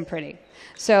something that isn't pretty.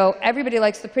 So everybody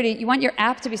likes the pretty. You want your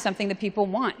app to be something that people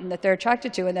want and that they're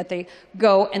attracted to and that they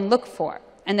go and look for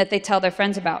and that they tell their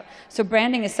friends about. So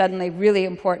branding is suddenly really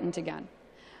important again.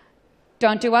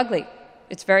 Don't do ugly.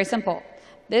 It's very simple.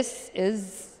 This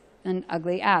is an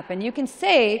ugly app. And you can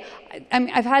say,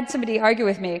 I've had somebody argue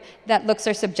with me that looks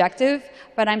are subjective,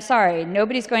 but I'm sorry,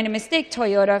 nobody's going to mistake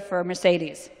Toyota for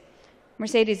Mercedes.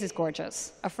 Mercedes is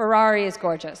gorgeous. A Ferrari is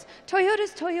gorgeous. Toyota's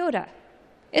Toyota.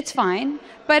 It's fine,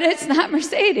 but it's not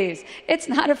Mercedes. It's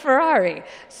not a Ferrari.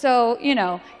 So,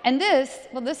 and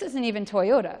this isn't even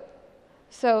Toyota.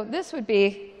 So this would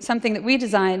be something that we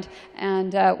designed,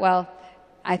 and,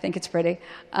 I think it's pretty.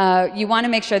 You want to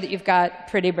make sure that you've got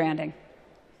pretty branding.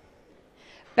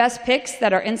 Best pics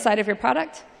that are inside of your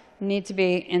product need to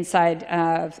be inside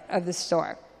of the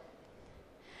store.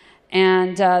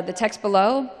 And the text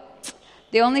below,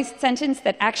 the only sentence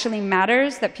that actually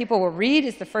matters that people will read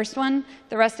is the first one.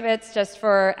 The rest of it's just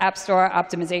for App Store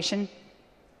optimization.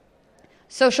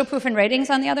 Social proof and ratings,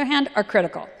 on the other hand, are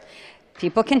critical.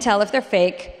 People can tell if they're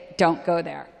fake. Don't go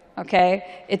there.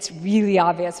 Okay? It's really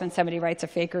obvious when somebody writes a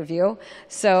fake review.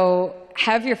 So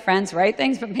have your friends write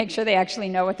things, but make sure they actually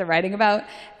know what they're writing about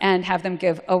and have them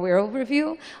give a real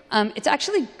review. It's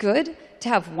actually good to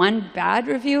have one bad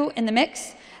review in the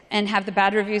mix and have the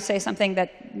bad review say something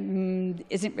that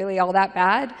isn't really all that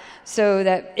bad so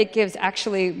that it gives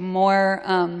actually more,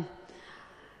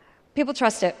 people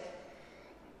trust it.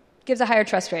 Gives a higher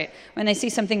trust rate when they see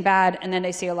something bad and then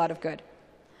they see a lot of good.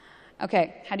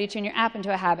 Okay, how do you turn your app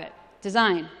into a habit?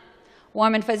 Design.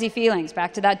 Warm and fuzzy feelings.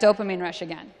 Back to that dopamine rush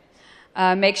again.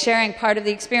 Make sharing part of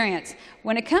the experience.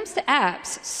 When it comes to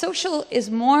apps, social is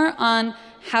more on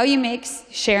how you make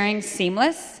sharing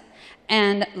seamless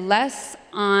and less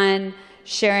on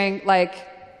sharing,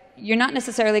 you're not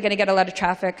necessarily going to get a lot of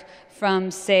traffic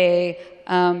from, say,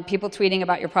 people tweeting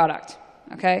about your product.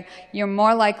 Okay? You're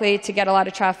more likely to get a lot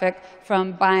of traffic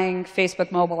from buying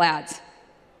Facebook mobile ads.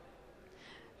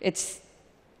 And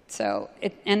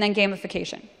then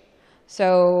gamification.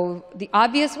 So the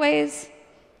obvious ways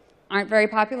aren't very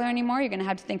popular anymore. You're going to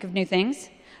have to think of new things.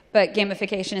 But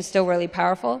gamification is still really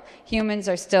powerful. Humans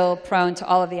are still prone to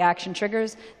all of the action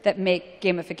triggers that make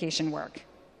gamification work.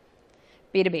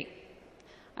 B2B.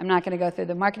 I'm not going to go through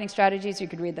the marketing strategies. You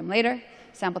could read them later.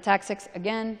 Sample tactics,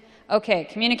 again. OK,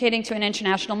 communicating to an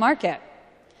international market.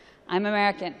 I'm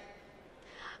American.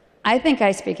 I think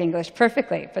I speak English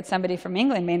perfectly, but somebody from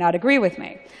England may not agree with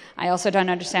me. I also don't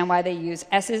understand why they use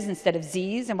S's instead of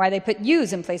Z's and why they put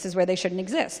U's in places where they shouldn't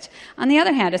exist. On the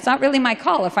other hand, it's not really my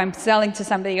call if I'm selling to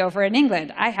somebody over in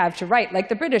England. I have to write like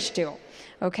the British do.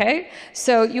 Okay?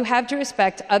 So you have to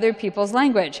respect other people's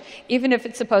language, even if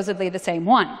it's supposedly the same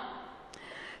one.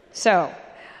 So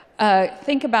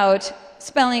think about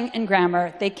spelling and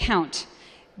grammar. They count.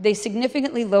 They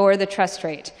significantly lower the trust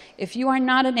rate. If you are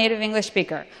not a native English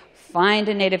speaker, find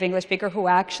a native English speaker who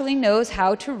actually knows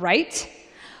how to write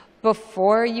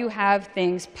before you have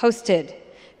things posted.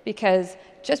 Because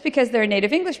just because they're a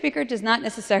native English speaker does not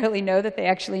necessarily know that they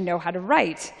actually know how to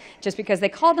write. Just because they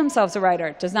call themselves a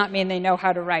writer does not mean they know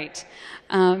how to write.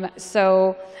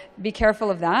 So be careful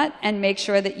of that and make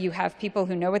sure that you have people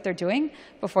who know what they're doing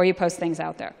before you post things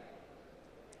out there.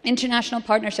 International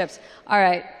partnerships. All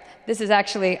right. This is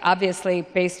actually obviously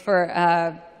based for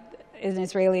an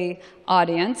Israeli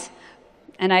audience.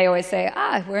 And I always say,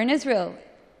 we're in Israel.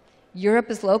 Europe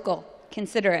is local.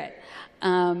 Consider it.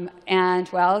 And,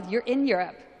 well, you're in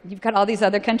Europe. You've got all these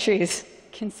other countries.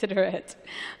 Consider it.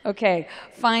 OK.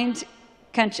 Find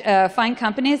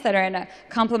companies that are in a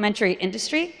complementary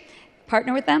industry.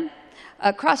 Partner with them.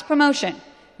 Cross-promotion.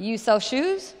 You sell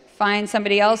shoes. Find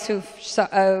somebody else who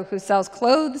sells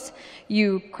clothes.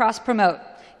 You cross-promote.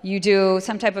 You do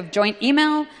some type of joint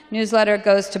email, newsletter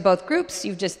goes to both groups.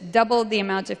 You've just doubled the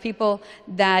amount of people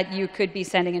that you could be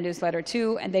sending a newsletter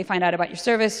to, and they find out about your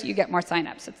service. You get more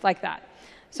signups. It's like that.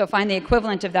 So find the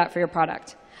equivalent of that for your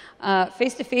product.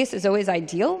 Face-to-face is always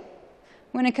ideal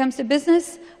when it comes to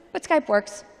business, but Skype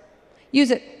works.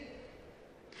 Use it.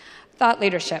 Thought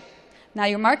leadership. Now,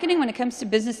 your marketing when it comes to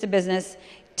business,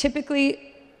 typically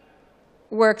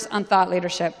works on thought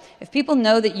leadership. If people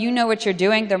know that you know what you're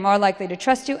doing, they're more likely to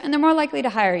trust you, and they're more likely to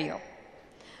hire you.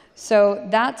 So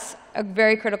that's a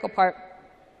very critical part.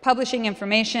 Publishing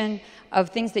information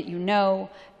of things that you know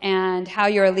and how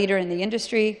you're a leader in the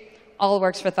industry all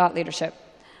works for thought leadership.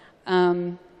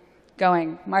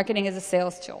 Marketing is a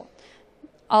sales tool.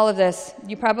 All of this,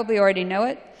 you probably already know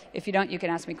it. If you don't, you can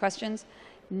ask me questions.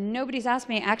 Nobody's asked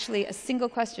me actually a single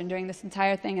question during this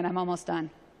entire thing, and I'm almost done.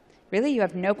 Really? You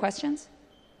have no questions?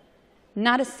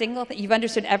 Not a single thing? You've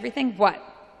understood everything? What?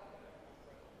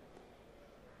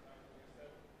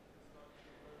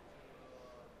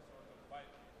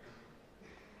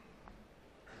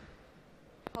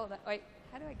 Hold on. Wait.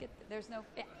 How do I get there's no...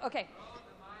 Yeah, OK.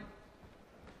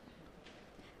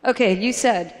 OK, you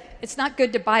said it's not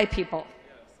good to buy people.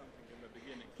 Yeah, something in the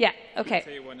beginning. Yeah, OK. You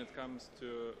say when it comes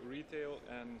to retail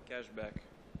and cashback.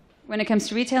 When it comes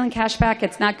to retail and cashback,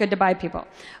 it's not good to buy people.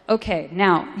 OK,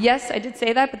 now, yes, I did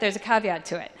say that, but there's a caveat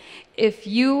to it. If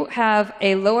you have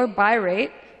a lower buy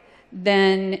rate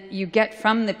than you get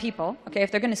from the people, OK,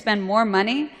 if they're going to spend more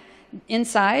money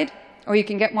inside, or you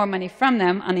can get more money from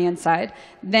them on the inside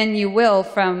than you will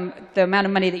from the amount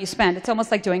of money that you spend. It's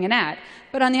almost like doing an ad.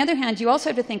 But on the other hand, you also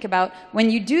have to think about when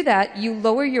you do that, you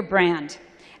lower your brand.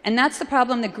 And that's the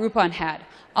problem that Groupon had.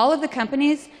 All of the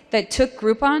companies that took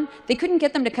Groupon, they couldn't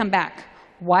get them to come back.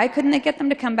 Why couldn't they get them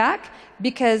to come back?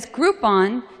 Because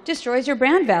Groupon destroys your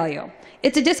brand value.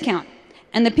 It's a discount.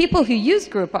 And the people who use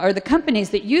Groupon, or the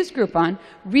companies that use Groupon,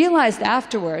 realized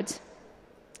afterwards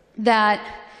that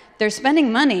they're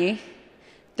spending money,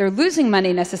 they're losing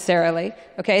money necessarily,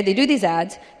 okay? They do these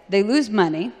ads, they lose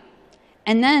money,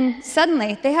 and then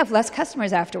suddenly they have less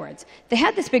customers afterwards. They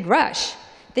had this big rush.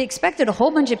 They expected a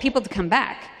whole bunch of people to come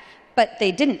back, but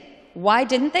they didn't. Why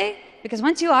didn't they? Because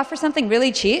once you offer something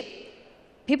really cheap,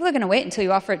 people are going to wait until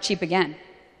you offer it cheap again.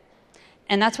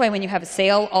 And that's why when you have a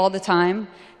sale all the time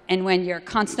and when you're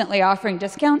constantly offering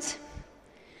discounts,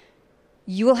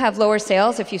 you will have lower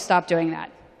sales if you stop doing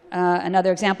that.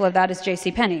 Another example of that is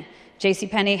JCPenney.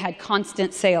 JCPenney had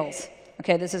constant sales.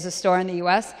 Okay, this is a store in the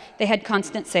US. They had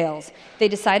constant sales. They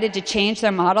decided to change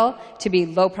their model to be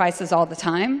low prices all the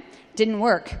time. Didn't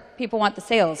work. People want the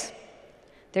sales.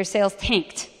 Their sales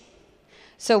tanked.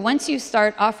 So once you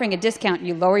start offering a discount and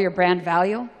you lower your brand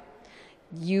value,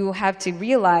 you have to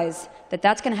realize that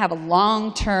that's going to have a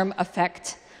long-term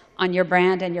effect on your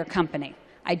brand and your company.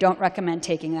 I don't recommend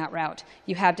taking that route.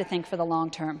 You have to think for the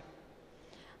long term.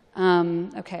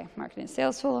 Okay, marketing and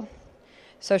sales tool.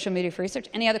 Social media for research.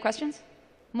 Any other questions?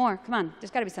 More. Come on. There's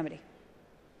got to be somebody.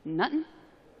 Nothing?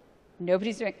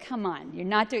 Nobody's doing it. Come on. You're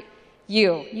not doing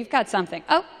You've got something.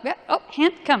 Oh, yeah. Oh,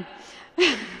 hand. Come.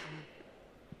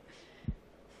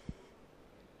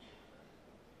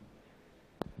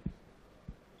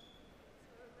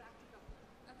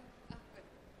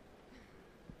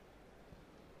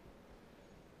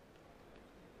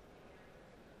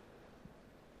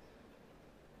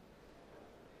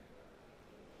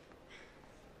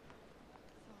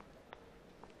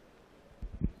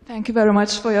 Thank you very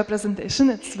much for your presentation.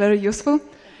 It's very useful.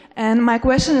 And my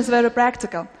question is very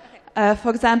practical. For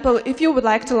example, if you would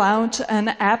like to launch an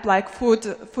app like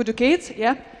Food2Kate,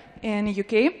 yeah, in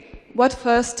UK, what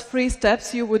first 3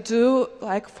 steps you would do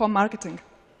like for marketing?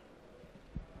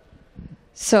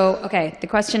 So, okay, the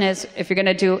question is, if you're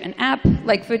going to do an app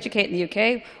like Food2Kate in the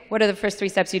UK, what are the first 3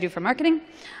 steps you do for marketing?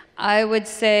 I would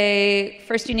say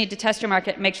first you need to test your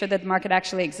market, make sure that the market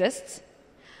actually exists.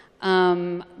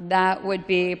 That would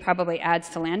be probably ads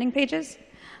to landing pages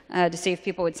to see if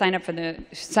people would sign up for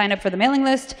the mailing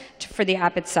list for the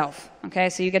app itself. Okay,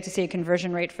 so you get to see a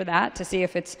conversion rate for that to see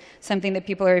if it's something that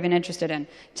people are even interested in.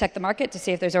 Check the market to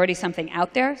see if there's already something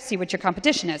out there. See what your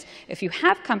competition is. If you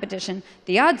have competition,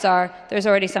 the odds are there's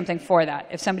already something for that.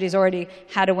 If somebody's already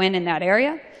had a win in that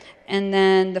area, and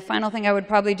then the final thing I would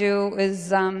probably do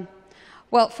is.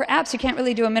 Well, for apps, you can't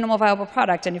really do a minimal viable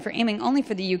product. And if you're aiming only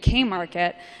for the UK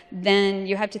market, then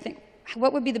you have to think,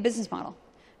 what would be the business model?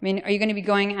 I mean, are you going to be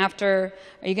going after,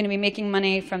 are you going to be making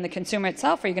money from the consumer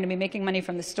itself? Or are you going to be making money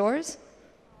from the stores?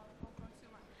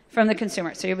 From the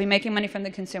consumer. So you'll be making money from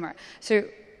the consumer. So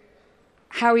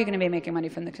how are you going to be making money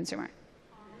from the consumer?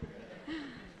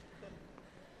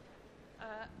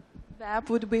 The app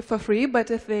would be for free, but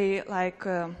if they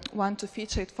want to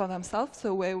feature it for themselves,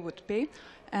 so we would pay.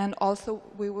 And also,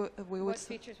 we would. What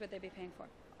features would they be paying for?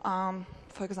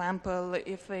 For example,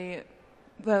 if the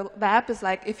app is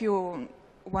like if you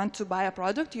want to buy a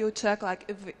product, you check like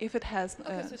if it has.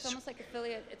 Okay, so it's almost like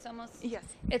affiliate. It's almost. Yes.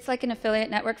 It's like an affiliate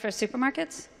network for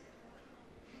supermarkets.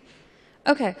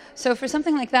 Okay, so for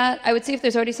something like that, I would see if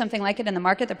there's already something like it in the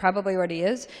market. There probably already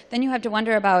is. Then you have to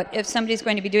wonder about if somebody's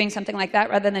going to be doing something like that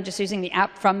rather than just using the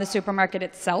app from the supermarket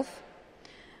itself.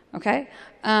 Okay,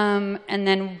 and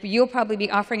then you'll probably be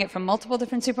offering it from multiple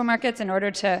different supermarkets in order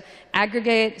to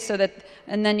aggregate so that,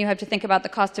 and then you have to think about the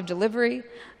cost of delivery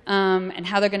and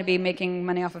how they're going to be making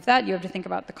money off of that. You have to think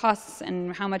about the costs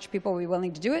and how much people will be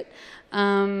willing to do it.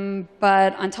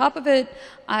 But on top of it,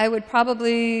 I would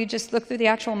probably just look through the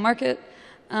actual market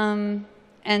and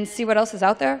see what else is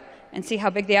out there and see how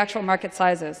big the actual market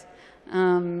size is.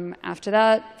 After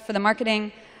that, for the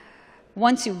marketing,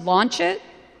 once you launch it,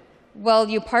 well,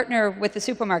 you partner with the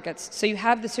supermarkets. So you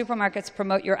have the supermarkets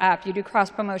promote your app. You do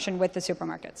cross-promotion with the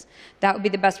supermarkets. That would be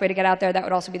the best way to get out there. That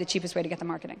would also be the cheapest way to get the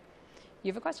marketing.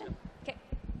 You have a question? Okay.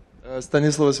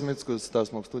 Stanislavas Mickus,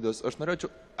 Tasmok Studios.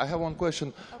 I have one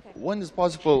question. Okay. When is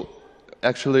possible,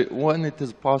 actually, when it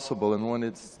is possible and when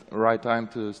it's the right time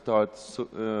to start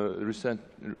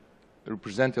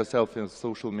represent yourself in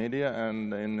social media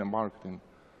and in the marketing,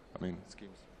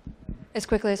 schemes? As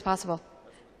quickly as possible.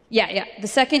 Yeah. The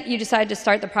second you decide to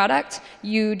start the product,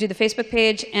 you do the Facebook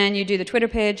page and you do the Twitter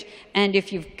page, and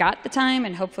if you've got the time,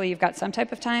 and hopefully you've got some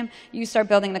type of time, you start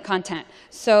building the content.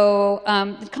 So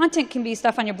the content can be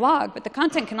stuff on your blog, but the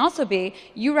content can also be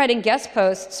you writing guest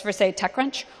posts for, say,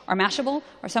 TechCrunch or Mashable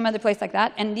or some other place like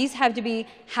that, and these have to be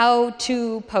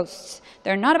how-to posts.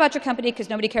 They're not about your company because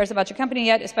nobody cares about your company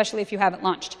yet, especially if you haven't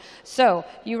launched. So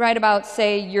you write about,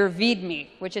 say, your VidMe,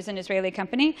 which is an Israeli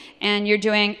company, and you're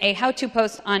doing a how-to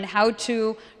post on how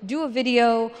to do a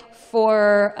video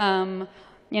for,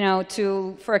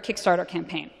 for a Kickstarter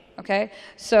campaign. Okay,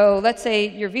 so let's say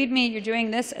you're VidMe, you're doing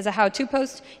this as a how-to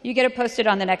post, you get it posted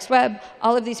on the next web.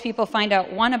 All of these people find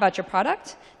out, 1, about your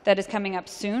product that is coming up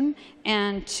soon,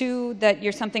 and 2, that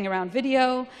you're something around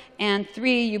video, and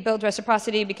 3, you build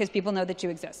reciprocity because people know that you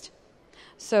exist.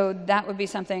 So that would be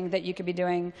something that you could be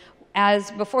doing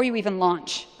before you even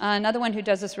launch. Another one who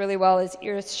does this really well is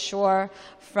Iris Shore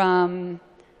from,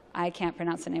 I can't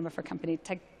pronounce the name of her company,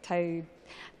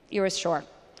 Iris Shore.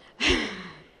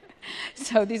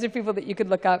 So these are people that you could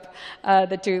look up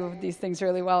that do these things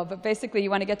really well. But basically, you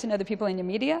want to get to know the people in your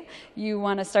media. You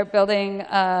want to start building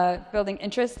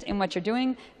interest in what you're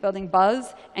doing, building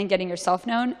buzz, and getting yourself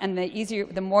known. And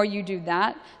the more you do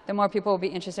that, the more people will be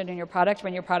interested in your product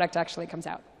when your product actually comes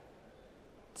out.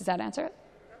 Does that answer it?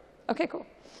 Okay, cool.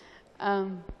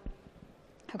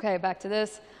 Okay, back to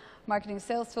this. Marketing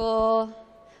sales tool.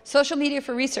 Social media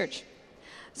for research.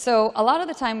 So a lot of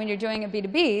the time when you're doing a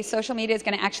B2B, social media is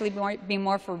going to actually be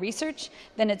more for research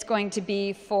than it's going to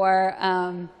be for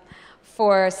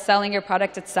selling your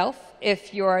product itself.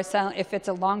 If it's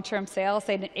a long-term sale,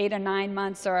 say an 8 or 9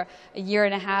 months or a year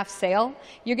and a half sale,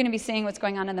 you're going to be seeing what's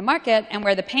going on in the market and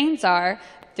where the pains are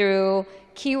through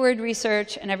keyword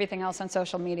research and everything else on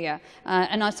social media.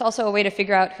 And it's also a way to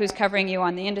figure out who's covering you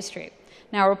on the industry.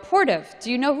 Now, Reportive. Do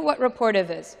you know what Reportive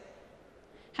is?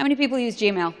 How many people use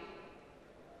Gmail?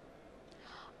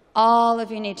 All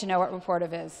of you need to know what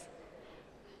Reportive is.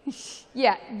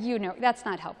 Yeah, you know, that's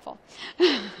not helpful.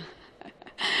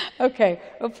 Okay,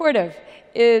 Reportive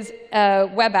is a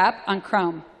web app on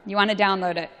Chrome. You want to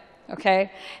download it,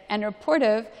 okay? And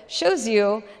Reportive shows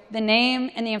you the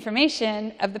name and the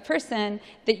information of the person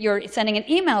that you're sending an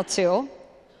email to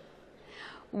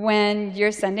when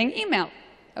you're sending email,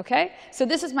 okay? So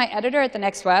this is my editor at the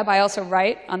Next Web. I also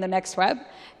write on the Next Web.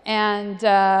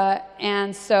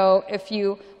 And so if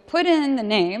you put in the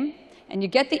name and you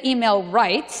get the email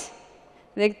right,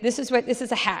 this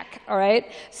is a hack, all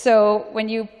right? So when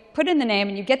you put in the name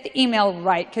and you get the email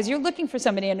right, because you're looking for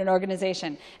somebody in an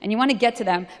organization and you want to get to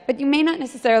them, but you may not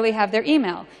necessarily have their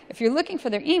email. If you're looking for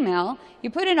their email, you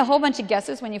put in a whole bunch of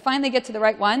guesses. When you finally get to the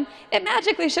right one, it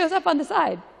magically shows up on the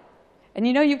side. And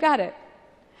you know you've got it.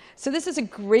 So this is a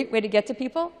great way to get to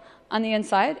people on the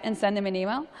inside and send them an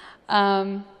email.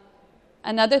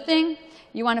 Another thing,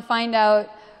 you want to find out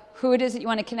who it is that you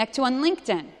want to connect to on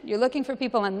LinkedIn. You're looking for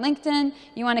people on LinkedIn,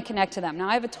 you want to connect to them. Now,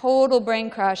 I have a total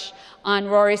brain crush on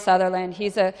Rory Sutherland.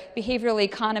 He's a behavioral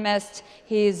economist.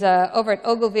 He's over at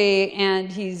Ogilvy,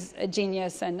 and he's a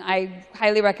genius, and I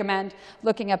highly recommend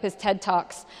looking up his TED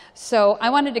Talks. So I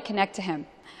wanted to connect to him.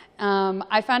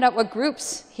 I found out what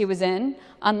groups he was in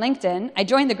on LinkedIn. I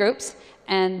joined the groups,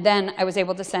 and then I was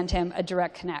able to send him a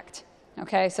direct connect.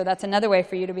 Okay, so that's another way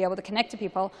for you to be able to connect to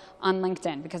people on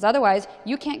LinkedIn, because otherwise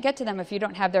you can't get to them if you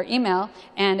don't have their email,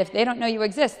 and if they don't know you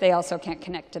exist, they also can't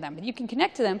connect to them. But you can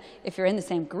connect to them if you're in the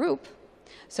same group.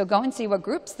 So go and see what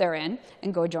groups they're in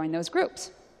and go join those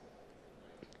groups.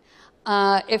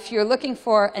 If you're looking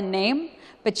for a name,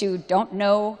 but you don't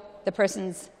know the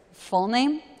person's full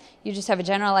name, you just have a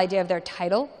general idea of their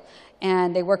title,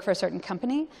 and they work for a certain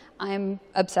company. I'm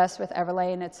obsessed with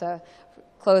Everlane. It's a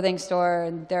clothing store,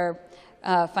 and they're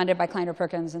funded by Kleiner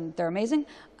Perkins, and they're amazing.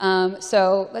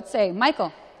 So let's say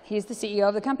Michael, he's the CEO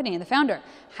of the company and the founder.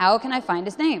 How can I find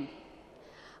his name?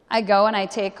 I go and I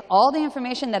take all the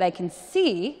information that I can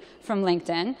see from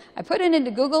LinkedIn, I put it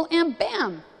into Google, and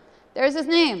bam, there's his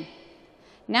name.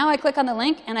 Now I click on the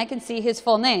link and I can see his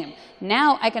full name.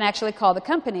 Now I can actually call the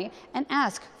company and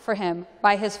ask for him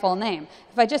by his full name.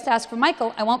 If I just ask for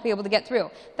Michael, I won't be able to get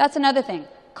through. That's another thing.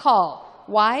 Call.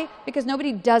 Why? Because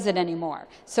nobody does it anymore.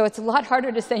 So it's a lot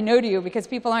harder to say no to you because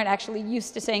people aren't actually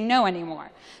used to saying no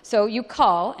anymore. So you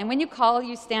call, and when you call,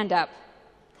 you stand up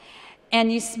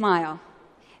and you smile.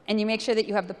 And you make sure that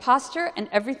you have the posture and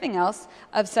everything else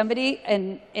of somebody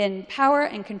in power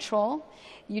and control.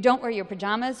 You don't wear your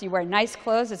pajamas. You wear nice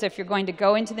clothes as if you're going to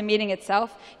go into the meeting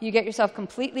itself. You get yourself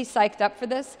completely psyched up for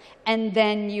this, and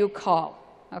then you call.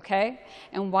 Okay?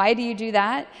 And why do you do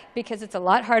that? Because it's a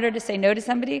lot harder to say no to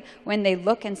somebody when they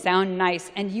look and sound nice.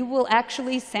 And you will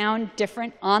actually sound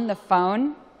different on the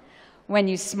phone when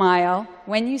you smile,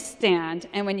 when you stand,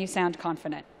 and when you sound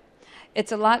confident.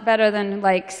 It's a lot better than,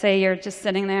 like, say you're just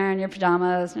sitting there in your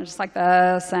pajamas and you're just like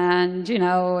this, and, you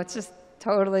know, it's just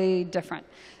totally different.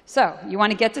 So you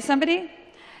want to get to somebody?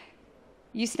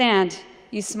 You stand,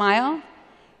 you smile,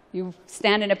 you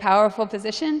stand in a powerful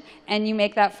position, and you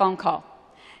make that phone call.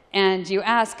 And you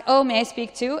ask, oh, may I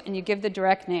speak to? And you give the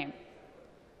direct name.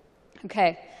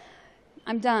 Okay,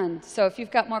 I'm done. So if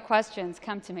you've got more questions,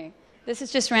 come to me. This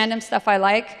is just random stuff I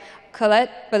like.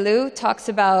 Colette Ballou talks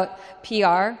about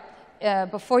PR.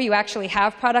 Before you actually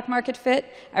have product market fit,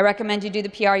 I recommend you do the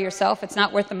PR yourself. It's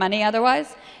not worth the money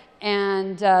otherwise.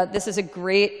 And this is a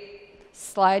great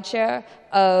slide share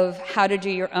of how to do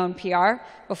your own PR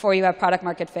before you have product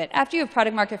market fit. After you have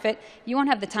product market fit, you won't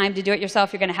have the time to do it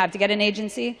yourself. You're going to have to get an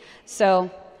agency. So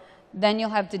then you'll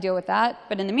have to deal with that.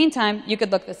 But in the meantime, you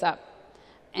could look this up.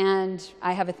 And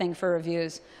I have a thing for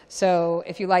reviews. So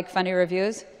if you like funny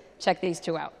reviews, check these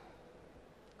two out.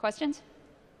 Questions?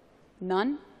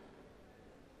 None?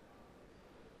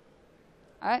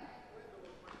 All right.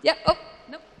 Yeah. Oh,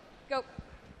 nope. Go.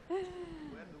 Where do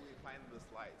we find the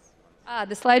slides?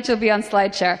 The slides will be on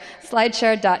SlideShare.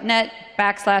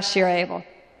 Slideshare.net/Shira Abel.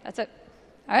 That's it.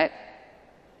 All right.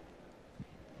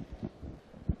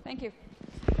 Thank you.